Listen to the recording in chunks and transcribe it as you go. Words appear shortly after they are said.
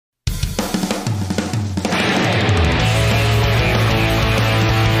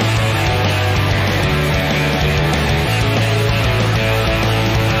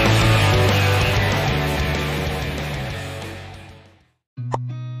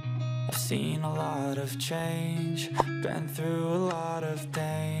I've seen a lot of change, been through a lot of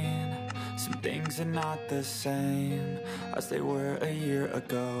pain. Some things are not the same as they were a year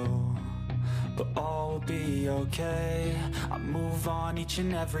ago, but all will be okay. I move on each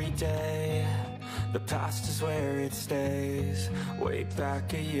and every day. The past is where it stays, way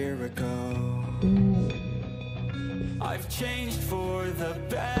back a year ago. I've changed for the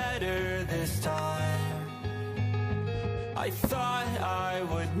better this time. I thought I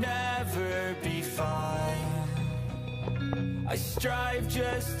would never be fine. I strive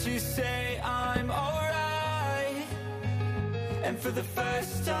just to say I'm alright, and for the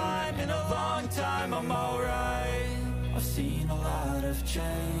first time in a long time I'm alright. I've seen a lot of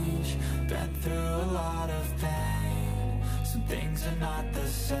change, been through a lot of pain. Some things are not the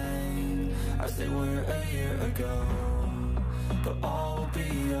same as they were a year ago, but all will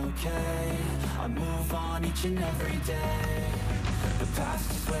be okay. I move on each and every day. The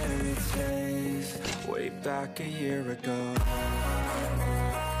past is where it stays, way back a year ago.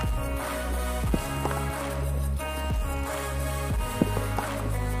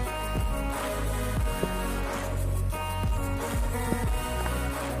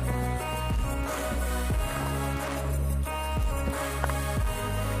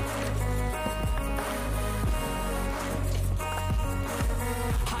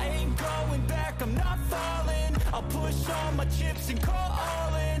 I'm not falling, I'll push all my chips and call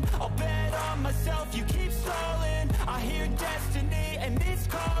all in. I'll bet on myself, you keep stalling. I hear destiny and it's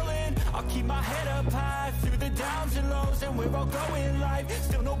calling. I'll keep my head up high through the downs and lows, and we're all going live.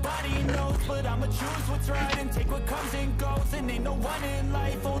 Still nobody knows, but I'ma choose what's right and take what comes and goes. And ain't no one in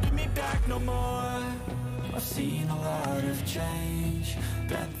life holding me back no more. I've seen a lot of change,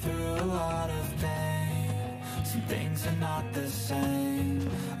 been through a lot of pain. Some things are not the same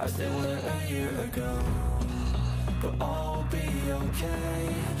as they were a year ago, but all will be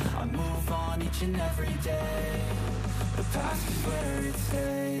okay. I move on each and every day. The past is where it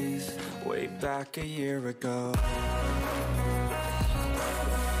stays, way back a year ago.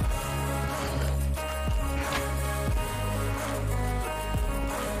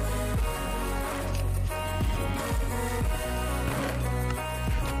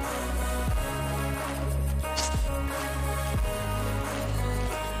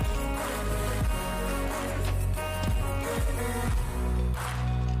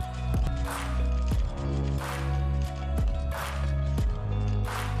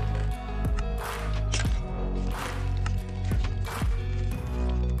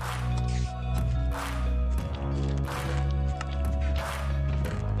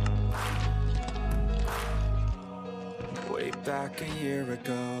 Back a year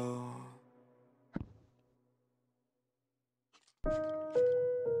ago.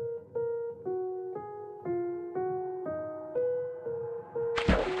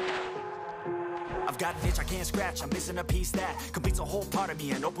 I've got an itch I can't scratch, I'm missing a piece that completes a whole part of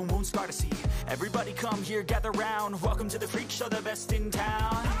me, an open wound scar to see. Everybody come here, gather round, welcome to the freak show, the best in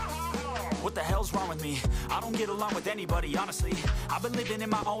town. What the hell's wrong with me? I don't get along with anybody, honestly. I've been living in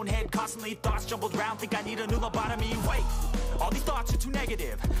my own head constantly, thoughts jumbled round, think I need a new lobotomy. Wait, all these thoughts are too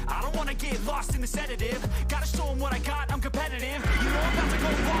negative. I don't wanna get lost in the sedative. Gotta show them what I got, I'm competitive. You know I'm about to go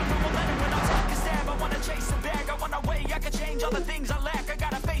wrong, but we'll let it when I take a stab. I wanna chase a bag, I wanna weigh, I can change all the things I lack. I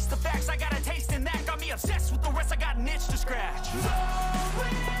gotta face the facts, I got a taste in that. Got me obsessed with the rest, I got an itch to scratch.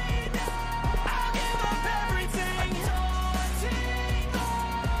 I'll give up everything.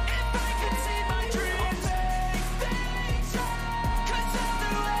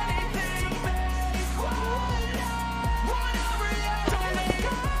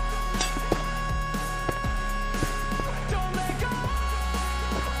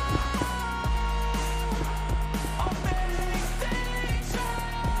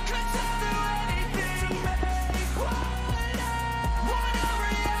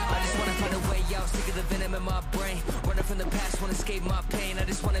 In my brain, running from the past, wanna escape my pain. I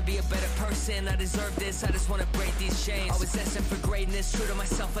just wanna be a better person, I deserve this, I just wanna break these chains. Always asking for greatness, true to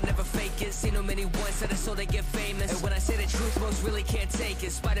myself, I never fake it. Seen no many ones that I so they get famous, and when I say the truth, most really can't take it.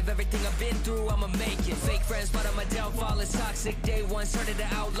 In spite of everything I've been through, I'ma make it. Fake friends, but on my downfall is toxic. Day one, started to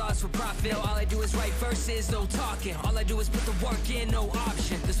outlaws for profit. Now all I do is write verses, no talking. All I do is put the work in, no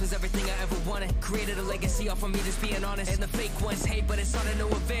option. This was everything I ever wanted, created a legacy off of me just being honest. And the fake ones hate, but it's all to no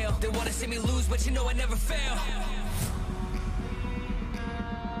avail. They wanna see me lose, but you know I never fail.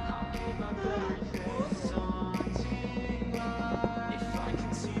 If I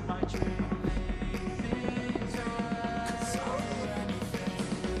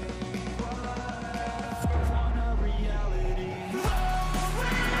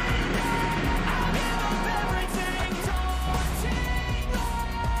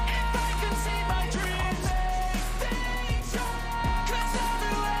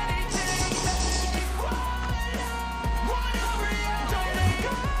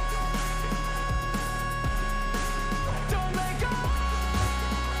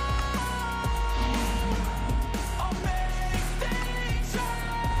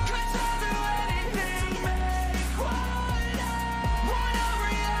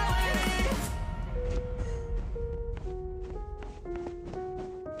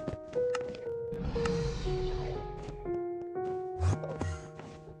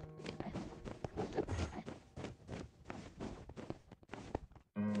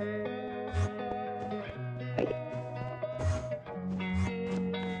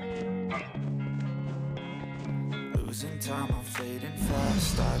Losing time, I'm fading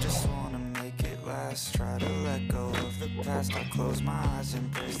fast. I just wanna make it last. Try to let go of the past. I close my eyes,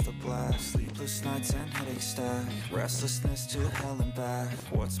 embrace the blast. Sleepless nights and headache stack. Restlessness to hell and back.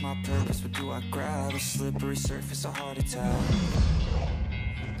 What's my purpose? What do I grab? A slippery surface, a heart attack.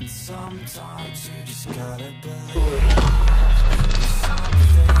 And sometimes you just gotta believe. There's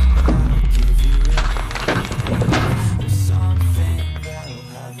something that'll give you relief. There's something that'll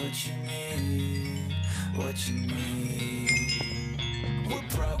have what you need. What you need. We're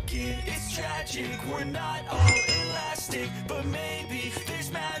broken, it's tragic. We're not all elastic, but maybe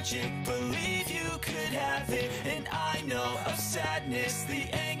there's magic. Believe you could have it. And I know of sadness, the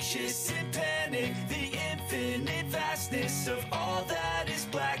anxious and panic, the infinite vastness of all that is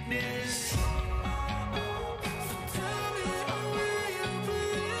blackness.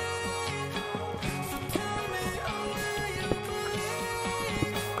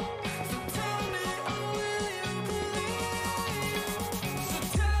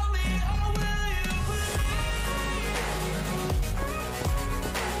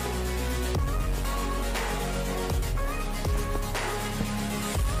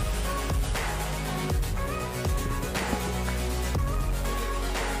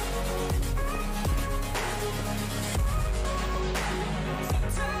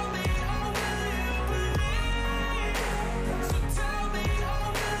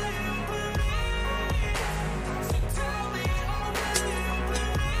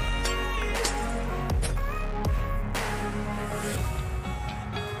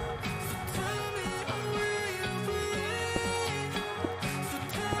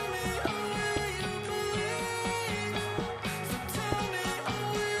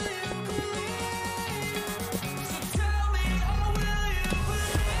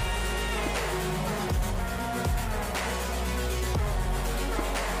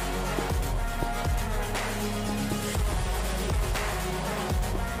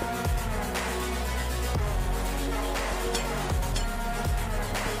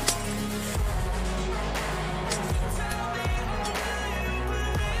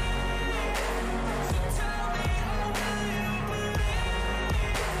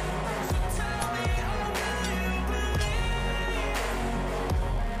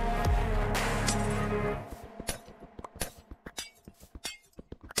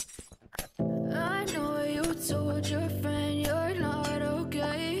 Told your friend you're not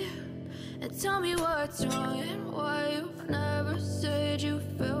okay, and tell me what's wrong and why you never said you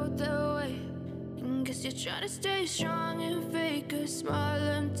felt that way. And guess you're trying to stay strong and fake a smile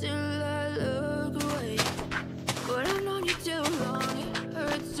until I look away. But I've known you too long, it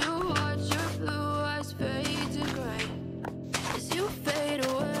hurts to watch your blue eyes fade to gray as you fade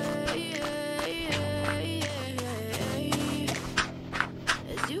away,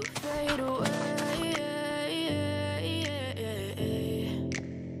 as you fade away.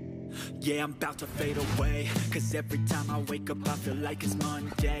 Yeah, I'm about to fade away, cause every time I wake up I feel like it's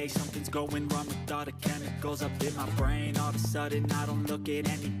Monday. Something's going wrong with all the chemicals up in my brain. All of a sudden I don't look at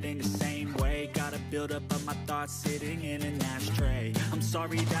anything the same way. Gotta build up of my thoughts sitting in an ashtray. I'm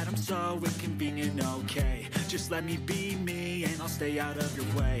sorry that I'm so inconvenient, okay. Just let me be me and I'll stay out of your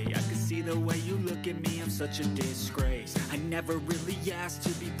way. I can see the way you look at me, I'm such a disgrace. I never really asked to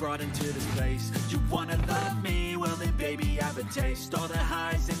be brought into this place. You wanna love me? Well then baby I have a taste. All the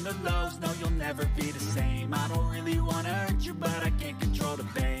highs and the lows, no you'll never be the same. I don't really wanna hurt you but I can't control the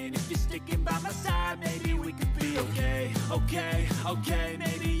pain. If you're sticking by my side maybe we could be okay. Okay,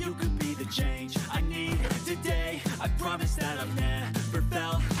 maybe you could be the change I need today. I promise that I've never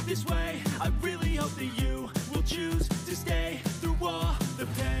felt this way. I really hope that you will choose to stay through all the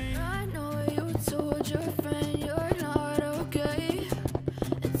pain. I know you told your friend you're not okay,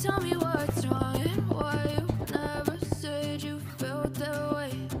 and tell me what's wrong and why you never said you felt that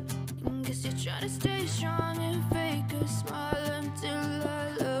way. And guess you're trying to stay strong and fake a smile until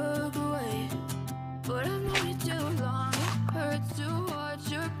I look away. But I've known you too long, it hurts to watch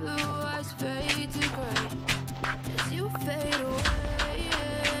your blue eyes fade to gray as you fade away.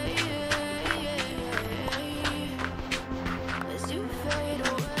 As you fade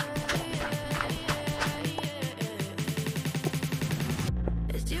away.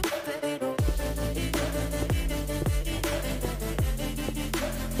 As you fade away. As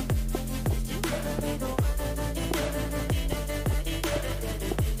you fade away.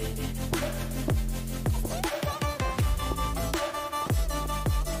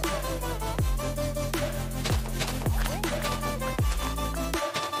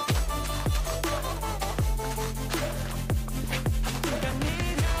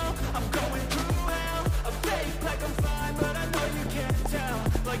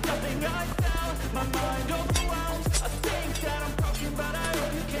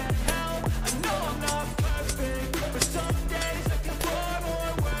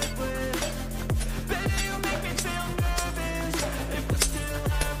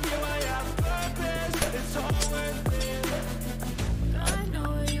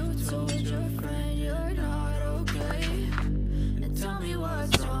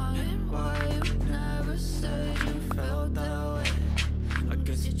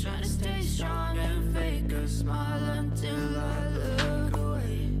 Guess you're trying to stay strong and fake a smile until I look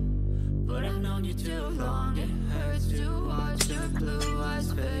away. But I've known you too long, it hurts to watch your blue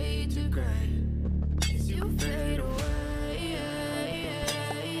eyes fade to gray as you fade away,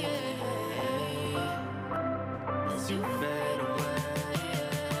 as you fade away,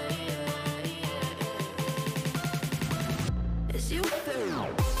 as you fade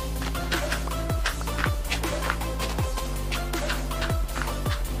away.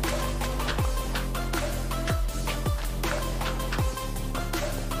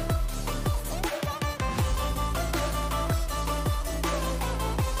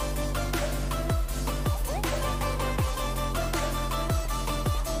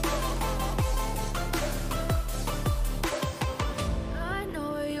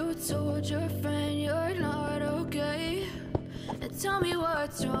 Your friend you're not okay, and tell me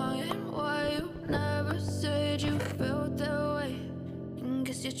what's wrong and why you never said you felt that way. And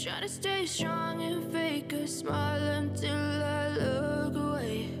guess you're trying to stay strong and fake a smile until I look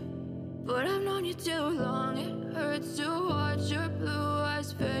away. But I've known you too long, it hurts to watch your blue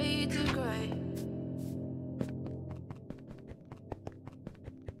eyes fade to gray.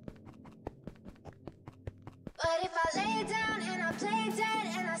 But if I lay down and I play dead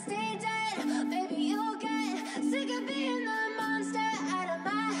and I stay dead, baby, you'll get sick of being the monster out of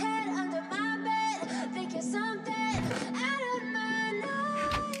my head, under my bed. Think you're something out of my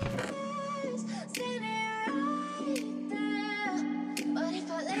nightmares, standing right there. But if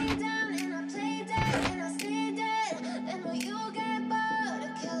I lay down and I play dead and I stay dead, then will you get bored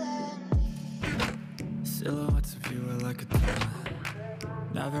of killing me? Silhouettes of you are like a taunt.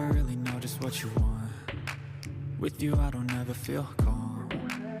 Never really know just what you want. With you I don't ever feel calm.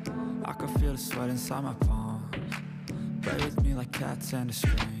 I can feel the sweat inside my palms. Play with me like cats and a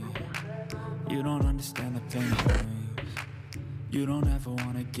string. You don't understand the pain it brings. You don't ever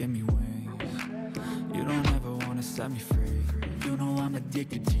wanna give me wings. You don't ever wanna set me free. You know I'm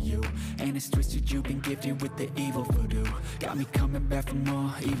addicted to you, and it's twisted you've been gifted with the evil voodoo. Got me coming back for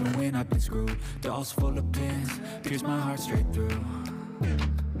more, even when I've been screwed. Dolls full of pins, pierce my heart straight through.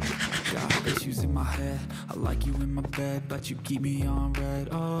 Got issues in my head, I like you in my bed, but you keep me on red.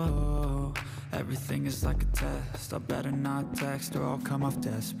 Oh, everything is like a test. I better not text or I'll come off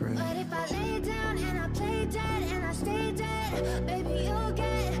desperate. But if I lay down and I play dead and I stay dead, baby, you'll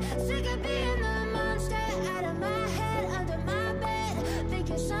get sick of being the monster out of my head, under my bed. Think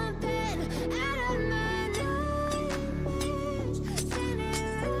you're something out of my nightmares,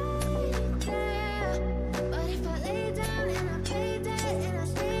 standing right there. But if I lay down and I play dead and I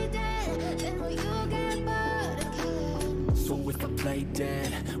stay dead, then will you get bored of killing? So if I play dead,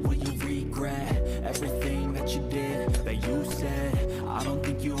 will you regret everything that you did, that you said? I don't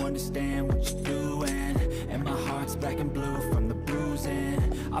think you understand what you're doing, and my heart's black and blue from the bruising.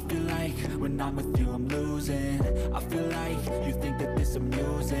 I feel like when I'm with you I'm losing. I feel like you think that this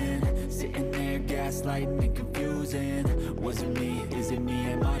amusing, sitting there gaslighting and confusing. Was it me? Is it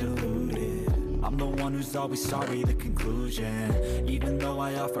me? Am I deluded? I'm the one who's always sorry, the conclusion. Even though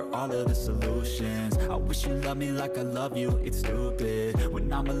I offer all of the solutions, I wish you loved me like I love you, it's stupid.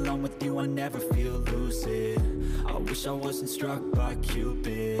 When I'm alone with you I never feel lucid. I wish I wasn't struck by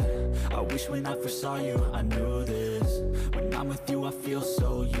Cupid. I wish when I first saw you I knew this. When I'm with you I feel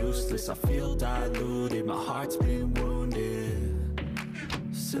so useless, I feel diluted, my heart's been wounded.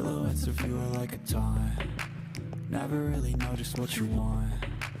 Silhouettes of you are like a taunt. Never really know just what you want.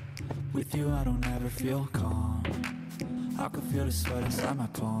 With you I don't ever feel calm. I can feel the sweat inside my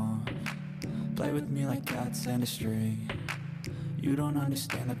palms. Play with me like cats and a string. You don't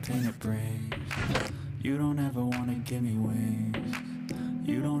understand the pain it brings. You don't ever wanna give me wings.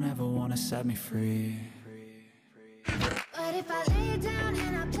 You don't ever wanna set me free. But if I lay down